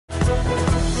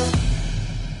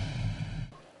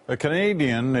A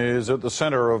Canadian is at the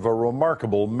center of a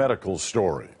remarkable medical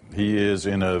story. He is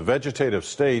in a vegetative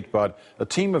state, but a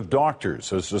team of doctors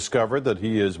has discovered that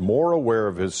he is more aware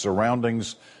of his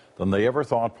surroundings than they ever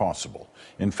thought possible.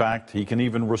 In fact, he can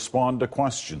even respond to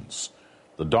questions.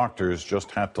 The doctors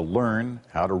just had to learn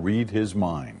how to read his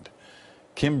mind.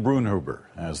 Kim Brunhuber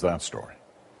has that story.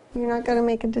 You're not going to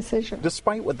make a decision.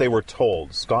 Despite what they were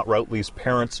told, Scott Routley's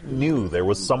parents knew there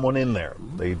was someone in there.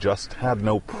 They just had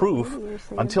no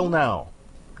proof until now.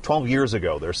 12 years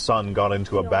ago, their son got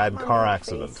into a bad car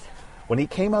accident. When he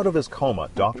came out of his coma,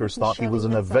 doctors thought he was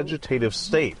in a vegetative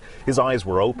state. His eyes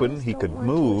were open, he could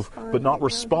move, but not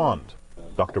respond.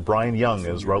 Dr. Brian Young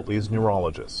is Routley's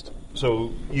neurologist.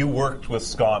 So you worked with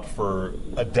Scott for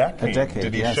a decade. A decade,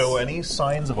 Did he yes. show any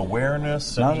signs of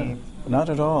awareness? Not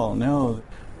at all, no.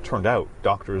 Turned out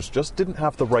doctors just didn't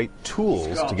have the right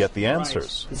tools to get the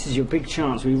answers. This is your big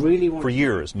chance. We really want. For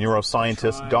years,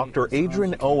 neuroscientist Dr.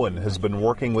 Adrian Owen has been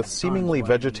working with seemingly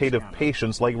vegetative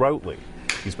patients like Routley.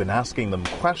 He's been asking them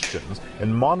questions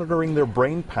and monitoring their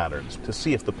brain patterns to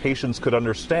see if the patients could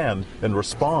understand and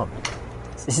respond.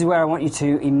 This is where I want you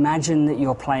to imagine that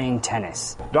you're playing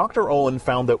tennis. Dr. Owen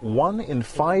found that 1 in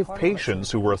 5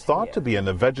 patients who were thought to be in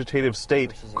a vegetative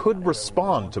state could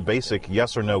respond to basic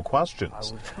yes or no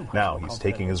questions. Now he's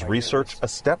taking his research a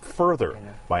step further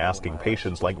by asking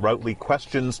patients like Routley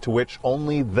questions to which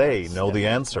only they know the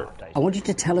answer. I want you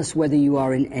to tell us whether you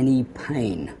are in any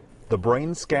pain. The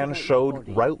brain scan showed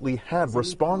Routley had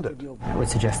responded. That would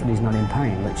suggest that he's not in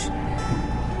pain,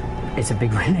 which is a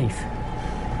big relief.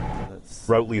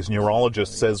 Routley's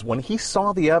neurologist says when he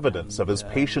saw the evidence of his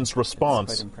patient's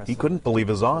response, he couldn't believe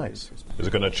his eyes. Is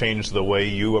it going to change the way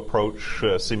you approach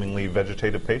seemingly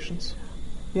vegetative patients?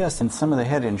 Yes, in some of the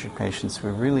head injured patients, we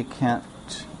really can't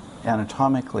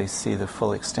anatomically see the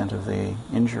full extent of the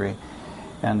injury.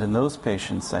 And in those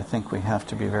patients, I think we have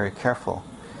to be very careful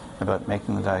about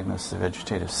making the diagnosis of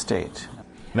vegetative state.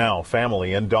 Now,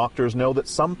 family and doctors know that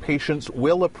some patients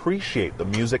will appreciate the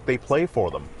music they play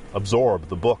for them, absorb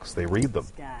the books they read them.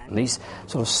 These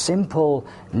sort of simple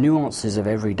nuances of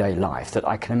everyday life that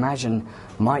I can imagine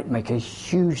might make a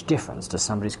huge difference to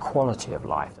somebody's quality of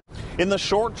life. In the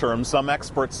short term, some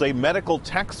experts say medical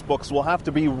textbooks will have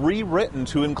to be rewritten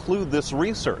to include this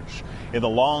research. In the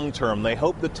long term, they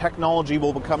hope the technology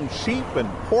will become cheap and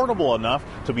portable enough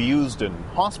to be used in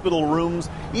hospital rooms,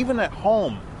 even at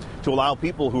home, to allow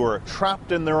people who are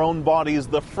trapped in their own bodies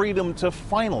the freedom to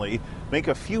finally make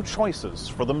a few choices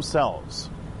for themselves.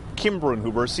 Kim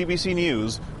Brunhuber, CBC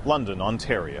News, London,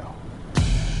 Ontario.